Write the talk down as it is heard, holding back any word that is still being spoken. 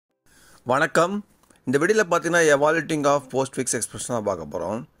வணக்கம். இந்த வீடியோவில் பார்த்தீங்கன்னா எவாலுவேட்டிங் ஆஃப் போஸ்ட்ஃபிக்ஸ் எக்ஸ்பிரஷன் தான் பார்க்க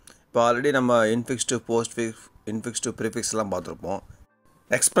போகிறோம். இப்போ ஆல்ரெடி நம்ம infix to postfix, infix to ப்ரீஃபிக்ஸ்லாம் பார்த்துருப்போம்.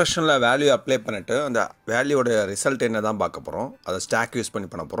 எக்ஸ்பிரஷனில் வேல்யூ அப்ளை பண்ணிவிட்டு அந்த வேல்யூவோட ரிசல்ட் என்ன தான் பார்க்க போகிறோம். அதை ஸ்டாக் யூஸ் பண்ணி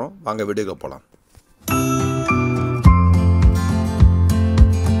பண்ண போகிறோம். வாங்க வீடியோக்கு போகலாம்.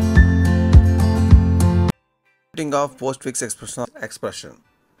 எவாலுவேட்டிங் ஆஃப் போஸ்ட்ஃபிக்ஸ் எக்ஸ்பிரஷன்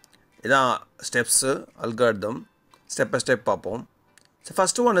இதான் steps, algorithm, step by step பார்ப்போம். So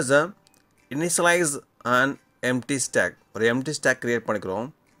first one is a initialize an empty stack. ஒரு empty stack create பண்ணிக்கிறோம்.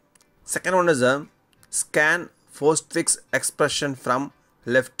 Second one is a scan postfix expression from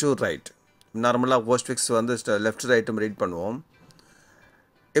left to right. நார்மலா postfix வந்து left to right read பண்ணுவோம்.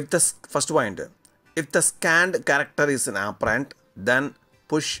 If the first point, if the scanned character is an operand, then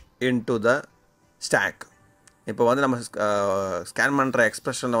push into the stack. இப்போ வந்து நம்ம scan பண்ணுற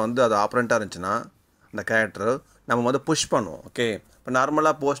எக்ஸ்பிரஷனில் வந்து அது ஆப்ரண்ட்டாக இருந்துச்சுன்னா அந்த கேரக்டர் நம்ம வந்து புஷ் பண்ணுவோம். ஓகே, இப்போ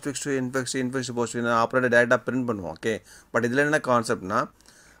நார்மலாக postfix to infix to postfix operator டேரெக்டாக பிரிண்ட் பண்ணுவோம். ஓகே, பட் இதில் என்ன கான்செப்ட்னா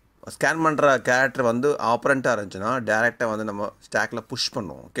ஸ்கேன் பண்ணுற கேரக்டர் வந்து ஆப்ரண்ட்டாக இருந்துச்சுன்னா டேரெக்டாக வந்து நம்ம ஸ்டாக்கில் புஷ்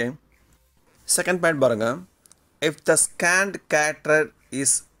பண்ணுவோம். ஓகே, செகண்ட் பாயிண்ட் பாருங்கள். If the scanned character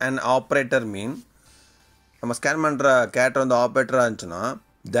is an operator மீன், நம்ம ஸ்கேன் பண்ணுற கேரக்டர் வந்து ஆப்ரேட்டராக இருந்துச்சுன்னா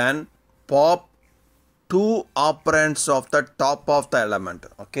தென் pop two ஆப்ரண்ட்ஸ் of the top of the element.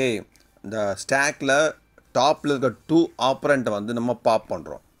 Okay, இந்த ஸ்டாக்கில் டாப்பில் இருக்க டூ ஆப்ரண்ட்டை வந்து நம்ம பாப்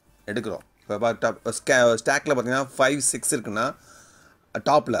பண்ணுறோம், எடுக்கிறோம். இப்போ ஸ்டாக்கில் பார்த்தீங்கன்னா 5, 6 இருக்குன்னா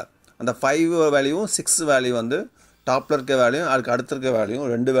டாப்பில் அந்த 5 வேல்யூவும் 6 வேல்யூ வந்து டாப்பில் இருக்க வேல்யூ, அதுக்கு அடுத்து இருக்க வேல்யூ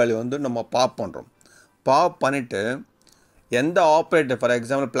 2 வேல்யூ வந்து நம்ம பாப் பண்ணுறோம். பாப் பண்ணிவிட்டு எந்த ஆப்ரேட்டர், ஃபார்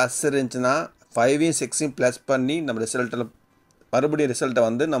எக்ஸாம்பிள் ப்ளஸ் இருந்துச்சுன்னா 5ஐயும் 6ஐயும் ப்ளஸ் பண்ணி நம்ம ரிசல்ட்டில் மறுபடியும் ரிசல்ட்டை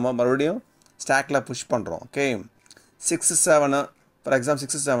வந்து நம்ம மறுபடியும் ஸ்டாக்கில் புஷ் பண்ணுறோம். ஓகே, 6, 7 ஃபார் எக்ஸாம்பிள்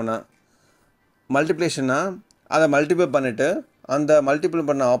 6, 7 மல்டிப்ளேஷன்னா அதை மல்டிபிள் பண்ணிவிட்டு அந்த மல்டிபிள்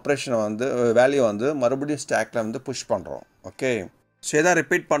பண்ண ஆப்ரேஷனை வந்து வேல்யூ வந்து மறுபடியும் ஸ்டாக்கில் வந்து புஷ் பண்ணுறோம். ஓகே, ஸோ இதை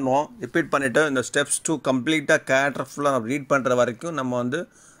ரிப்பீட் பண்ணுவோம். ரிப்பீட் பண்ணிவிட்டு இந்த ஸ்டெப்ஸ் 2 கம்ப்ளீட்டாக கேரக்டர் ஃபுல்லாக நம்ம ரீட் பண்ணுற வரைக்கும் நம்ம வந்து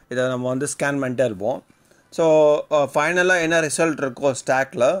இதை நம்ம வந்து ஸ்கேன் பண்ணிட்டே இருப்போம். ஸோ ஃபைனலாக என்ன ரிசல்ட் இருக்கோ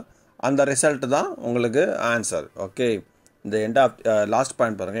ஸ்டாக்கில் அந்த ரிசல்ட் தான் உங்களுக்கு ஆன்சர். ஓகே, இந்த எண்ட் ஆஃப் லாஸ்ட்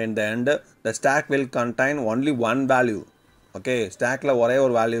பாயிண்ட் பாருங்கள். இந்த end the stock will contain only one value. Okay, ஸ்டாக்கில் ஒரே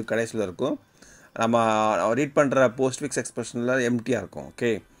ஒரு வேல்யூ கடைசியில் இருக்கும். நம்ம ரீட் பண்ணுற போஸ்ட்ஃபிக்ஸ் எக்ஸ்பிரஷனில் எம்டியாக இருக்கும்.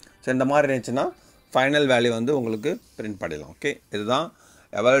 ஓகே, ஸோ இந்த மாதிரி இருந்துச்சுன்னா ஃபைனல் வேல்யூ வந்து உங்களுக்கு பிரிண்ட் பண்ணிடலாம். ஓகே, இதுதான்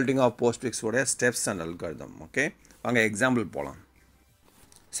evaluating of போஸ்ட்ஃபிக்ஸோடைய steps and algorithm. Okay, வாங்க எக்ஸாம்பிள் போகலாம்.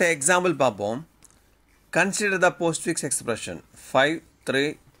 ஸோ எக்ஸாம்பிள் பார்ப்போம். Consider the postfix expression 5, 3,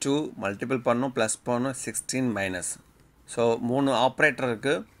 2 multiple பண்ணும், ப்ளஸ் பண்ணும், 16 மைனஸ். ஸோ 3 ஆப்ரேட்டர்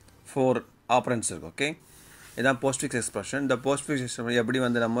இருக்குது, 4 ஆப்ரண்ட்ஸ் இருக்குது. ஓகே, இதுதான் போஸ்ட்ஃபிக்ஸ் எக்ஸ்பிரஷன். இந்த போஸ்ட்ஃபிக்ஸ் எக்ஸ்பிரஷன் எப்படி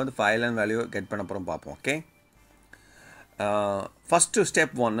வந்து நம்ம வந்து ஃபைல் அண்ட் வேல்யூ கெட் பண்ண போகிறோம் பார்ப்போம். Okay, first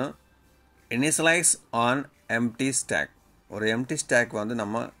step 1 initialise on empty stock. ஒரு எம்டி ஸ்டாக் வந்து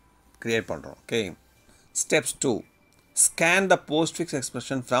நம்ம க்ரியேட் பண்ணுறோம். Okay, steps 2 scan the postfix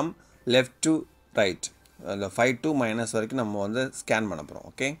expression from left to right. அதில் 5 to மைனஸ் வரைக்கும் நம்ம வந்து ஸ்கேன் பண்ண போகிறோம்.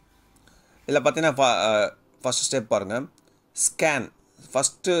 ஓகே, இதில் பார்த்தீங்கன்னா ஃபஸ்ட்டு ஸ்டெப் பாருங்கள். ஸ்கேன்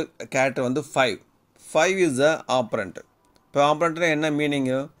ஃபஸ்ட்டு கேரக்டர் வந்து 5 is the operand. இப்போ ஆப்ரண்ட்னா என்ன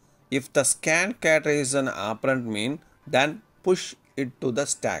meaning? If the scan character is an operand mean then push it to the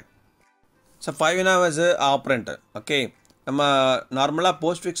stock. So 5 is operand. Okay, நம்ம நார்மலாக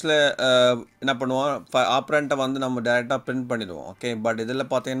போஸ்ட்ஃபிக்ஸில் என்ன பண்ணுவோம், ஆப்ரண்ட்டை வந்து நம்ம டேரெக்டாக பிரிண்ட் பண்ணிடுவோம். ஓகே, பட் இதில்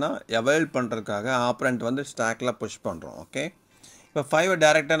பார்த்தீங்கன்னா எவைல் பண்ணுறதுக்காக ஆப்ரண்ட் வந்து ஸ்டாக்கில் புஷ் பண்ணுறோம். ஓகே, இப்போ 5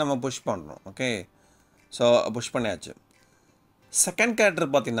 டேரெக்டாக நம்ம புஷ் பண்ணுறோம். ஓகே, ஸோ புஷ் பண்ணியாச்சு. செகண்ட்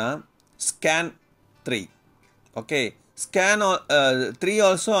கேரக்டர் பார்த்தீங்கன்னா scan 3. Okay, scan 3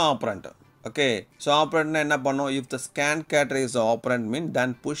 also operand. Okay, so ஆப்ரண்ட்னா என்ன பண்ணோம், if the scan character is operand mean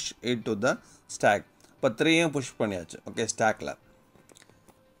then push it to the stock. இப்போ 3யும் புஷ் பண்ணியாச்சு. ஓகே, ஸ்டாக்கில்.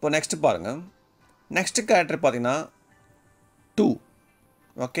 இப்போ நெக்ஸ்ட் பாருங்கள். நெக்ஸ்ட் கேரக்டர் பார்த்தீங்கன்னா 2.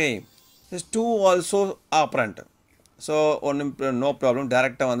 Okay, 2 also operand. ஸோ ஒன்றும் நோ ப்ராப்ளம்,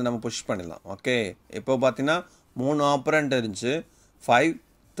 டேரெக்டாக வந்து நம்ம புஷ் பண்ணிடலாம். ஓகே, இப்போ பார்த்தீங்கன்னா 3 ஆப்ரண்ட் இருந்துச்சு, 5,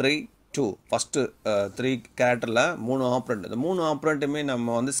 3, 2. ஃபஸ்ட்டு 3 கேரக்டரில் 3 ஆப்ரண்ட். இந்த 3 ஆப்ரண்ட்டுமே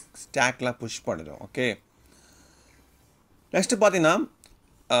நம்ம வந்து ஸ்டாக்கில் புஷ் பண்ணிடுவோம். ஓகே, நெக்ஸ்ட்டு பார்த்தீங்கன்னா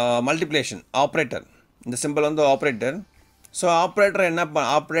மல்டிப்ளேஷன் ஆப்ரேட்டர். இந்த சிம்பிள் வந்து ஆப்ரேட்டர். ஸோ ஆப்ரேட்டர் என்ன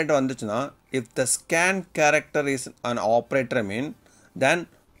ஆப்ரேட்டர் வந்துச்சுன்னா if the scan character is an operator mean then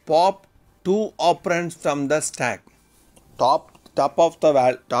pop 2 ஆப்ரண்ட்ஸ் from the stock. Top of the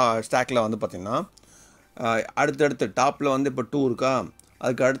ஸ்டாக்கில் வந்து பார்த்திங்கன்னா அடுத்தடுத்து டாப்பில் வந்து இப்போ 2 இருக்கா,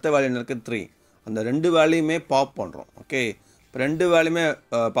 அதுக்கு அடுத்த வேல்யூ இருக்குது 3. அந்த 2 வேல்யூமே பாப் பண்ணுறோம். ஓகே, இப்போ 2 வேல்யூமே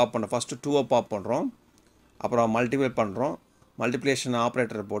பாப் பண்ணுறோம். ஃபஸ்ட்டு 2 பாப் பண்ணுறோம், அப்புறம் மல்டிபிள் பண்ணுறோம், மல்டிப்ளிகேஷன்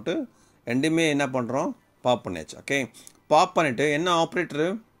ஆப்ரேட்டர் போட்டு ரெண்டுமே என்ன பண்ணுறோம் பாப் பண்ணியாச்சு ஓகே பாப் பண்ணிவிட்டு என்ன operator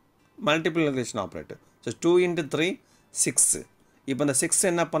multiplication operator so 2 into 3 6 இப்போ இந்த 6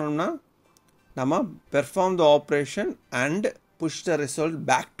 என்ன பண்ணணும்னா நம்ம perform the operation and push the result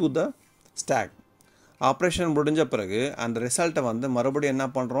back to the stock operation முடிஞ்ச பிறகு அந்த ரிசல்ட்டை வந்து மறுபடியும் என்ன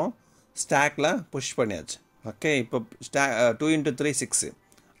பண்ணுறோம் ஸ்டாக்கில் புஷ் பண்ணியாச்சு ஓகே இப்போ 2 into 3 6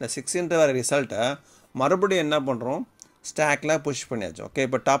 இந்த 6 வர ரிசல்ட்டை மறுபடியும் என்ன பண்ணுறோம் ஸ்டாக்கில் புஷ் பண்ணியாச்சு ஓகே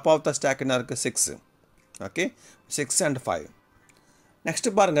இப்போ டாப் ஆஃப் த ஸ்டாக் என்ன இருக்குது 6 ஓகே 6 and 5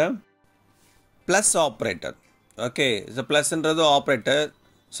 நெக்ஸ்ட்டு பாருங்கள் plus operator okay so ப்ளஸ்ன்றது operator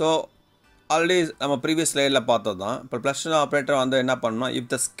so already நம்ம ப்ரீவியஸ் ஸ்லைடில் பார்த்தது தான் இப்போ ப்ளஸ் ஆப்ரேட்டர் வந்து என்ன பண்ணணும் if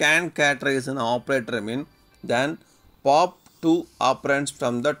the scan character is an operator mean then pop 2 ஆப்ரண்ட்ஸ்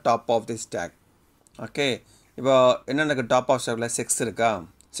from the top of the stock okay இப்போ என்னென்ன டாப் ஆஃப் ஸ்டாக்கில் 6 இருக்கா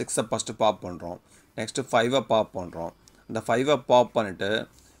 6 ஃபஸ்ட்டு பாப் பண்ணுறோம் நெக்ஸ்ட்டு 5 பாப் பண்ணுறோம் இந்த 5 பாப் பண்ணிவிட்டு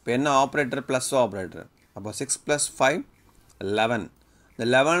இப்போ என்ன ஆப்ரேட்டர் ப்ளஸ் ஆப்ரேட்டர் அப்போ 6 + 5 11 இந்த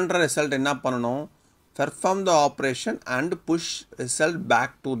 11ன்ற ரிசல்ட் என்ன பண்ணணும் perform the operation and push result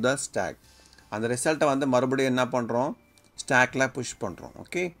back to the stock அந்த ரிசல்ட்டை வந்து மறுபடியும் என்ன பண்ணுறோம் ஸ்டாக்கில் புஷ் பண்ணுறோம்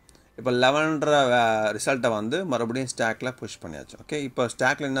ஓகே இப்போ 11ன்ற ரிசல்ட்டை வந்து மறுபடியும் ஸ்டாக்கில் புஷ் பண்ணியாச்சு ஓகே இப்போ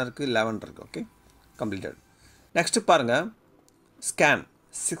ஸ்டாக்கில் என்ன இருக்குது 11 இருக்குது ஓகே கம்ப்ளீட்டட் நெக்ஸ்ட்டு பாருங்கள் ஸ்கேன்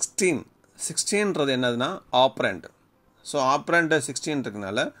 16ன்றது என்னதுன்னா ஆப்ரண்ட் ஸோ ஆப்ரண்ட் 16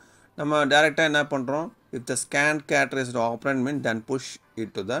 இருக்கனால நம்ம டேரெக்டாக என்ன பண்ணுறோம் if the scan characterised operand mean then push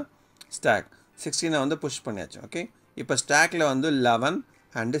it to the stock 16 வந்து புஷ் பண்ணியாச்சு ஓகே இப்போ ஸ்டாக்கில் வந்து 11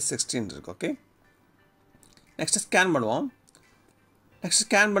 and 16 இருக்குது ஓகே நெக்ஸ்ட்டு ஸ்கேன் பண்ணுவோம் நெக்ஸ்ட்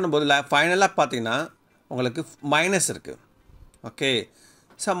ஸ்கேன் பண்ணும்போது ஃபைனலாக பார்த்தீங்கன்னா உங்களுக்கு மைனஸ் இருக்குது ஓகே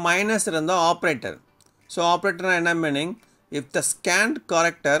ஸோ மைனஸ் இருந்தால் ஆப்ரேட்டர் ஸோ ஆப்ரேட்டர்னா என்ன meaning if the scanned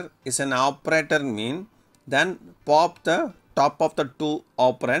character is an operator mean then pop the top of the 2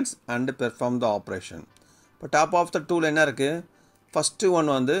 ஆப்ரண்ட்ஸ் and perform the operation இப்போ டாப் ஆஃப் த 2ல என்ன இருக்குது ஃபஸ்ட்டு ஒன்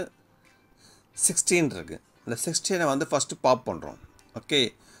வந்து 16 இருக்குது இந்த 16 வந்து ஃபஸ்ட்டு பாப் பண்ணுறோம் ஓகே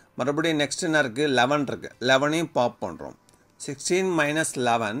மறுபடியும் நெக்ஸ்ட் என்ன இருக்குது 11 இருக்குது 11ஐயும் பாப் பண்ணுறோம் 16 -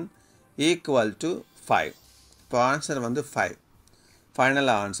 11 = 5 இப்போ ஆன்சர் வந்து 5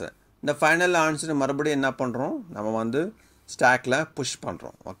 ஃபைனல் ஆன்சர் இந்த ஃபைனல் ஆன்சர் மறுபடியும் என்ன பண்ணுறோம் நம்ம வந்து ஸ்டாக்கில் புஷ்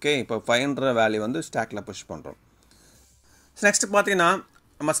பண்ணுறோம் ஓகே இப்போ 5ன்ற வேல்யூ வந்து ஸ்டாக்கில் புஷ் பண்ணுறோம் நெக்ஸ்ட் பார்த்தீங்கன்னா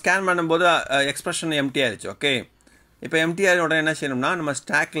நம்ம ஸ்கேன் பண்ணும்போது எக்ஸ்பிரஷன் எம்டி ஆயிடுச்சு ஓகே இப்போ எம்டி ஆகிற உடனே என்ன செய்யணும்னா நம்ம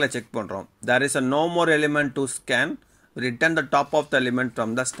ஸ்டாக்கில் செக் பண்ணுறோம் there is a no more element to scan return the top of the element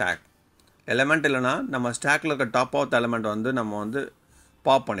from the stock element இல்லைனா நம்ம ஸ்டாக்கில் இருக்க டாப் ஆஃப் த எலிமெண்ட் வந்து நம்ம வந்து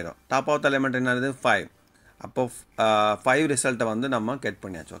பாப் பண்ணிடும் டாப் ஆஃப் த எலிமெண்ட் என்னது 5 அப்போ 5 ரிசல்ட்டை வந்து நம்ம கெட்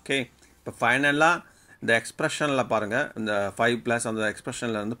பண்ணியாச்சு ஓகே இப்போ ஃபைனலாக இந்த எக்ஸ்பிரஷனில் பாருங்கள் இந்த 5+ அந்த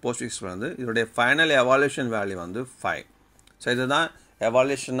எக்ஸ்பிரஷனில் வந்து போஸ்ட்ஃபிக்ஸ் வந்து இதோடைய ஃபைனல் எவால்யூஷன் வேல்யூ வந்து 5 ஸோ இதுதான்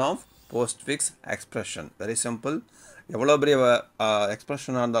evaluation of postfix expression very simple எவ்வளோ பெரிய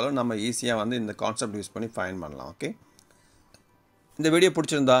எக்ஸ்பிரஷனாக இருந்தாலும் நம்ம ஈஸியாக வந்து இந்த கான்செப்ட் யூஸ் பண்ணி ஃபைன் பண்ணலாம் ஓகே இந்த வீடியோ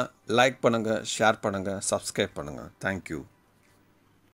பிடிச்சிருந்தா லைக் பண்ணுங்கள் ஷேர் பண்ணுங்கள் சப்ஸ்கிரைப் பண்ணுங்கள் தேங்க்யூ